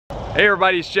Hey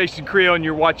everybody, it's Jason Creel and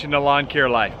you're watching The Lawn Care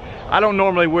Life. I don't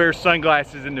normally wear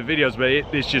sunglasses in the videos, but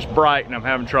it's just bright and I'm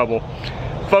having trouble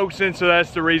focusing, so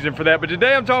that's the reason for that. But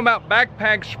today I'm talking about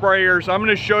backpack sprayers. I'm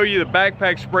going to show you the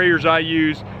backpack sprayers I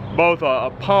use, both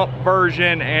a pump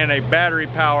version and a battery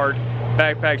powered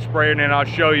backpack sprayer, and then I'll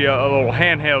show you a little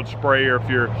handheld sprayer if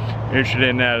you're interested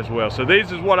in that as well. So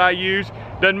this is what I use.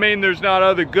 Doesn't mean there's not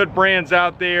other good brands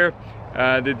out there,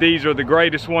 that these are the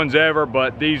greatest ones ever,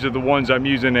 but these are the ones I'm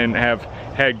using and have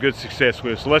had good success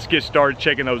with. So let's get started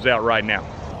checking those out right now.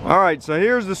 All right, so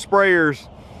here's the sprayers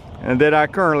that I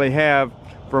currently have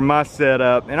for my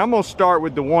setup, and I'm gonna start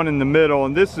with the one in the middle,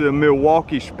 and this is a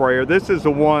Milwaukee sprayer. This is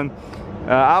the one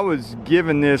I was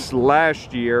given this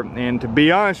last year, and to be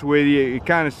honest with you, it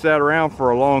kind of sat around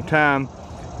for a long time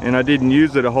and I didn't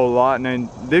use it a whole lot. And then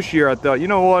this year I thought, you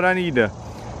know what, I need to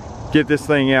get this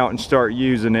thing out and start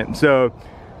using it. So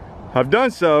I've done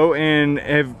so, and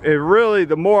it really,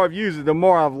 the more I've used it, the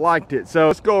more I've liked it. So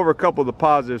let's go over a couple of the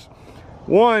positives.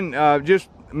 One, just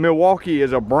Milwaukee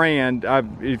is a brand,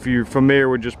 if you're familiar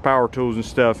with just power tools and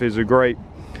stuff, is a great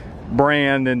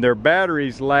brand, and their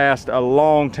batteries last a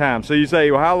long time. So you say,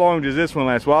 well, how long does this one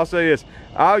last? Well, I'll say this,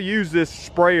 I'll use this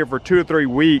sprayer for 2 or 3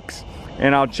 weeks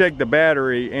and I'll check the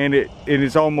battery and it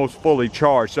is almost fully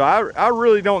charged. So I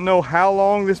really don't know how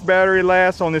long this battery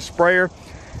lasts on this sprayer.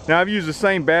 Now I've used the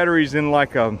same batteries in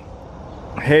like a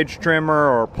hedge trimmer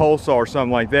or a pulsar or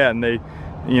something like that, and they,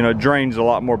 you know, drains a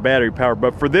lot more battery power.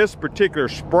 But for this particular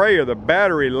sprayer, the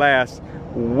battery lasts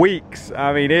weeks.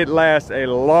 I mean, it lasts a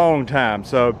long time.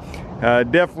 So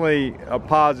definitely a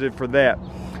positive for that.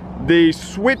 The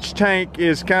switch tank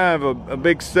is kind of a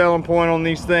big selling point on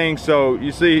these things. So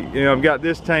you see, you know, I've got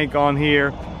this tank on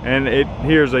here, and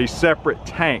here's a separate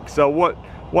tank. So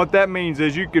what that means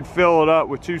is you could fill it up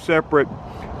with 2 separate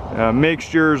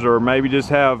mixtures, or maybe just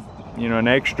have, you know,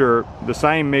 the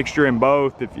same mixture in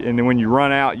both, and then when you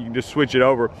run out you can just switch it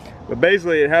over. But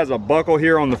basically it has a buckle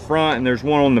here on the front and there's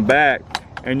one on the back,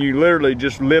 and you literally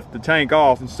just lift the tank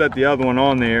off and set the other one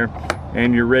on there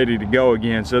and you're ready to go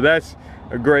again. So that's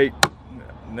a great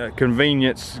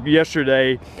convenience.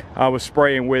 Yesterday I was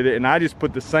spraying with it, and I just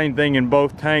put the same thing in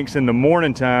both tanks in the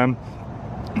morning time.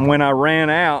 When I ran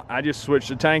out, I just switched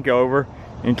the tank over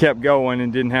and kept going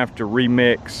and didn't have to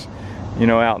remix, you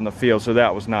know, out in the field. So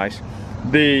that was nice.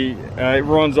 It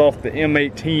runs off the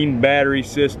M18 battery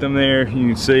system there, you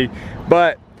can see.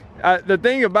 But the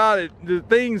thing about it, the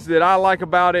things that I like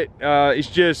about it, it's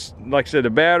just, like I said, the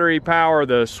battery power,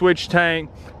 the switch tank,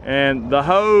 and the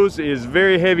hose is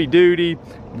very heavy duty.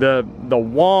 The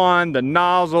wand, the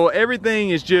nozzle, everything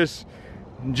is just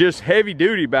heavy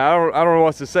duty. But I don't know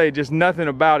what to say. Just nothing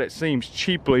about it seems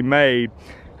cheaply made.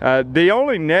 The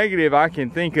only negative I can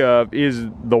think of is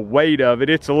the weight of it.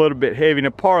 It's a little bit heavy, and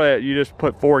a part of that, you just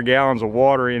put 4 gallons of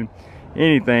water in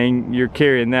anything, you're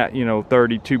carrying that, you know,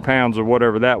 32 pounds or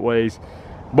whatever that weighs.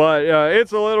 But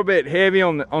it's a little bit heavy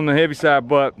on the heavy side,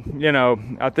 but you know,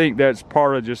 I think that's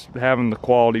part of just having the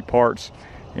quality parts,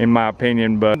 in my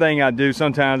opinion. But the thing I do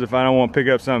sometimes, if I don't want to pick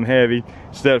up something heavy,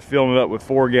 instead of filling it up with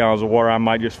 4 gallons of water, I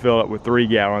might just fill it with 3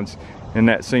 gallons. And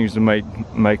that seems to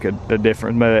make a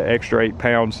difference, maybe an extra 8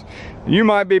 pounds. You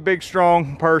might be a big,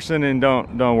 strong person and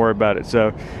don't worry about it.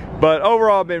 So, but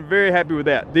overall, I've been very happy with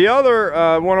that. The other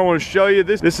one I want to show you,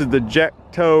 this is the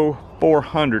Jacto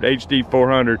 400, HD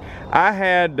 400. I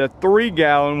had the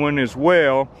 3-gallon one as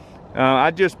well.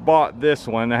 I just bought this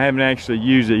one. I haven't actually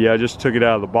used it yet. I just took it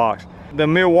out of the box. The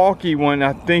Milwaukee one,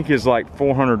 I think, is like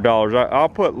 $400. I'll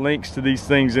put links to these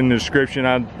things in the description.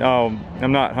 I'm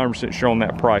not 100% sure on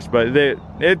that price, but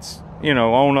it's, you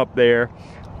know, on up there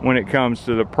when it comes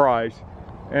to the price.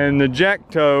 And the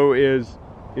Jacto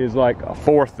is like a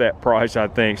fourth that price, I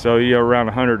think. So, you know, around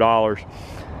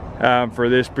 $100 for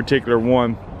this particular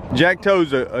one.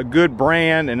 Jacto's a good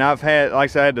brand, and I've had, like I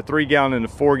said, I had the 3-gallon and the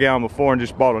 4-gallon before, and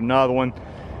just bought another one.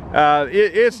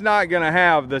 It's not gonna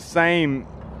have the same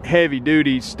heavy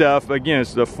duty stuff. Again,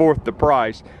 it's the fourth the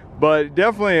price, but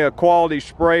definitely a quality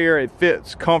sprayer. It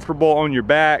fits comfortable on your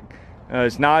back.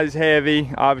 It's not as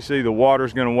heavy. Obviously the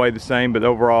water's going to weigh the same, but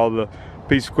overall the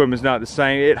piece of equipment is not the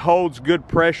same. It holds good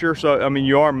pressure, so I mean,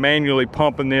 you are manually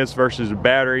pumping this versus a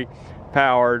battery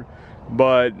powered,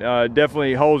 but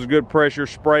definitely holds good pressure,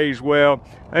 sprays well.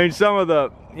 I mean, some of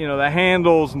the, you know, the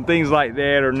handles and things like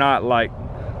that are not like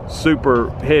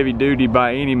super heavy duty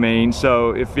by any means,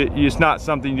 so if it's not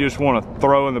something you just want to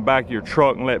throw in the back of your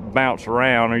truck and let bounce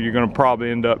around, or you're going to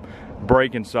probably end up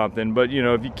breaking something. But you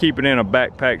know, if you keep it in a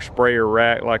backpack sprayer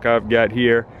rack like I've got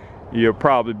here, you'll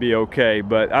probably be okay.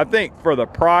 But I think for the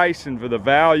price and for the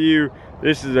value,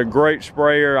 this is a great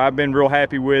sprayer. I've been real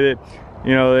happy with it.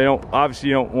 You know, they don't, obviously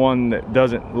you don't one that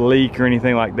doesn't leak or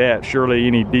anything like that. Surely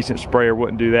any decent sprayer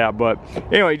wouldn't do that. But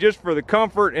anyway, just for the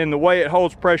comfort and the way it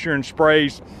holds pressure and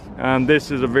sprays, this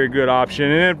is a very good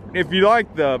option. And if you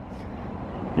like the,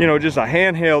 you know, just a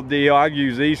handheld deal, I've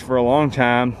used these for a long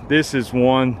time. This is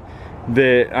one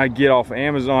that I get off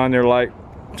Amazon. They're like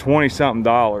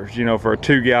 20-something, you know, for a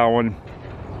 2-gallon.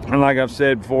 And like I've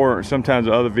said before, sometimes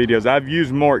in other videos, I've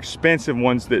used more expensive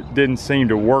ones that didn't seem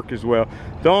to work as well.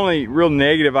 The only real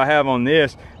negative I have on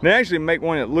this, they actually make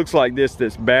one that looks like this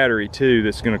that's battery too,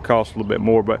 that's gonna cost a little bit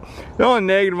more. But the only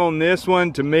negative on this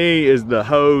one to me is the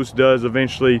hose does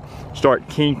eventually start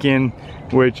kinking,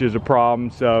 which is a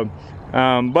problem. So,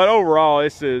 but overall,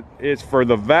 it's for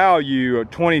the value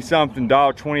of 20-something,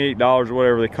 $28 or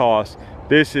whatever they cost.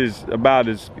 This is about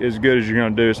as good as you're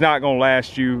gonna do. It's not gonna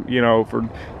last you, you know, for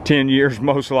 10 years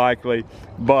most likely,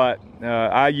 but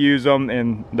I use them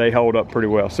and they hold up pretty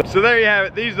well. So there you have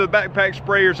it. These are the backpack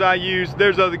sprayers I use.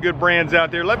 There's other good brands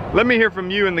out there. Let me hear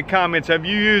from you in the comments. Have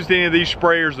you used any of these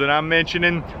sprayers that I'm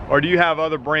mentioning, or do you have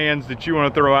other brands that you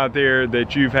wanna throw out there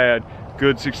that you've had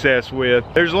good success with?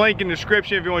 There's a link in the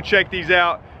description if you wanna check these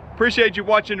out. Appreciate you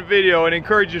watching the video and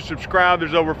encourage you to subscribe.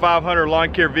 There's over 500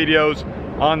 lawn care videos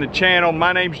on the channel.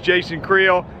 My name's Jason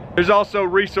Creel. There's also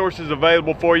resources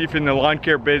available for you if you're in the lawn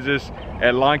care business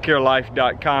at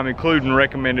lawncarelife.com, including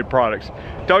recommended products.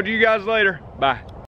 Talk to you guys later. Bye.